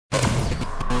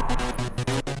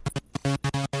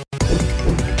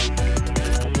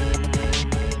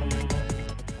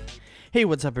Hey,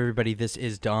 what's up everybody, this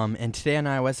is Dom, and today on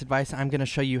iOS Advice I'm going to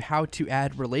show you how to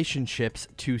add relationships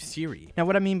to Siri. Now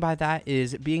what I mean by that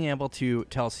is being able to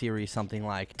tell Siri something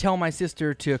like, tell my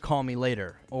sister to call me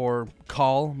later, or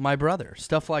call my brother,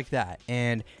 stuff like that.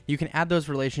 And you can add those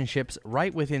relationships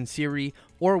right within Siri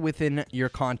or within your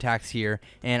contacts here,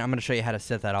 and I'm going to show you how to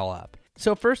set that all up.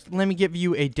 So first, let me give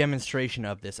you a demonstration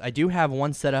of this. I do have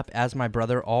one set up as my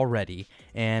brother already,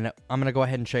 and I'm going to go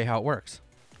ahead and show you how it works.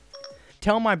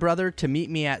 Tell my brother to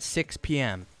meet me at 6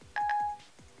 p.m.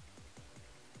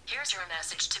 Here's your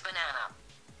message to Banana.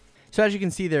 So as you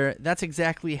can see there, that's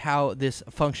exactly how this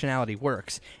functionality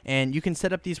works. And you can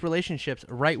set up these relationships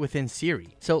right within Siri.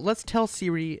 So let's tell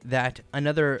Siri that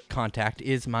another contact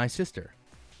is my sister.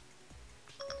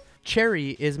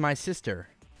 Cherry is my sister.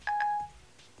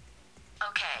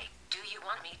 Okay, do you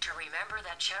want me to remember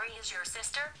that Cherry is your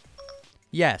sister?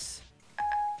 Yes.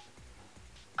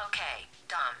 Okay,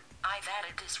 Dom, I've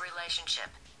added this relationship.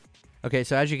 Okay,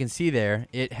 so as you can see there,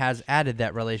 it has added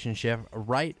that relationship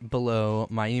right below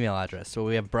my email address. So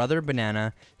we have brother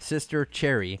banana, sister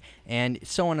cherry, and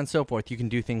so on and so forth. You can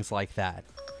do things like that.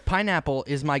 Pineapple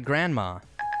is my grandma.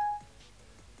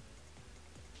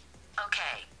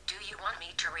 Okay, do you want me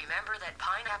to remember that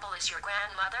Pineapple is your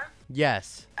grandmother?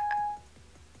 Yes.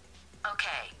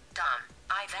 Okay, Dom,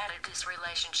 I've added this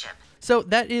relationship. So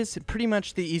that is pretty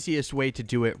much the easiest way to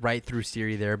do it right through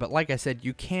Siri there, but like I said,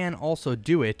 you can also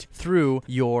do it through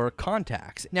your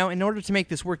contacts. Now, in order to make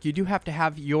this work, you do have to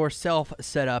have yourself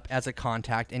set up as a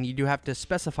contact, and you do have to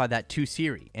specify that to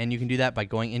Siri. And you can do that by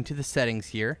going into the settings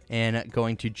here and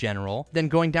going to General, then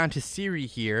going down to Siri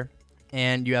here,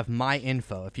 and you have My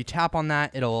Info. If you tap on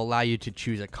that, it'll allow you to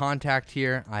choose a contact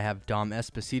here. I have Dom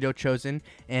Esposito chosen,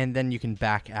 and then you can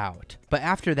back out. But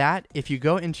after that, if you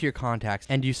go into your contacts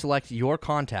and you select your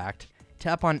contact,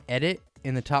 tap on Edit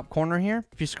in the top corner here.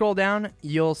 If you scroll down,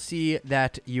 you'll see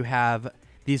that you have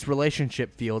these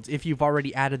relationship fields if you've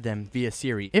already added them via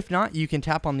Siri. If not, you can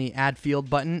tap on the Add Field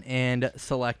button and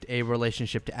select a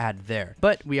relationship to add there.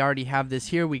 But we already have this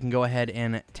here. We can go ahead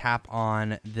and tap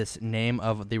on this name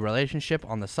of the relationship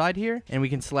on the side here, and we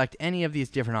can select any of these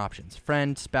different options: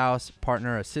 friend, spouse,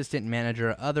 partner, assistant,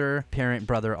 manager, other, parent,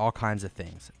 brother, all kinds of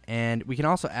things. And we can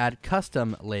also add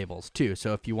custom labels too.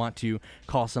 So if you want to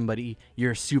call somebody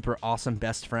your super awesome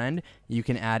best friend, you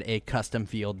can add a custom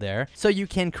field there. So you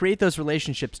can create those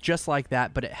relationships just like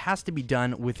that, but it has to be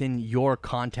done within your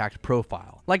contact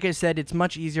profile. Like I said, it's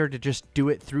much easier to just do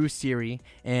it through Siri,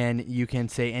 and you can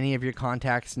say any of your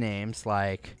contacts' names,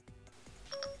 like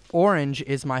Orange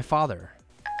is my father.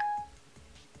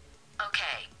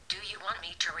 Okay, do you want me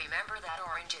to remember that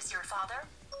Orange is your father?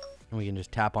 And we can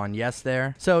just tap on yes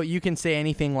there. So you can say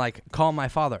anything like, call my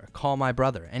father, call my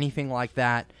brother, anything like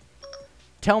that.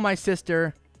 Tell my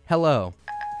sister hello.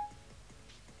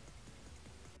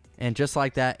 And just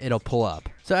like that, it'll pull up.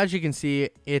 So as you can see,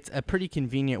 it's a pretty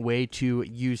convenient way to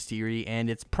use Siri, and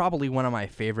it's probably one of my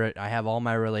favorite. I have all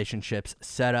my relationships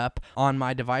set up on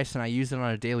my device, and I use it on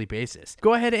a daily basis.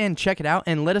 Go ahead and check it out,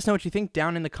 and let us know what you think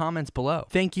down in the comments below.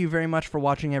 Thank you very much for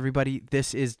watching, everybody.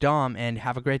 This is Dom, and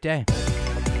have a great day.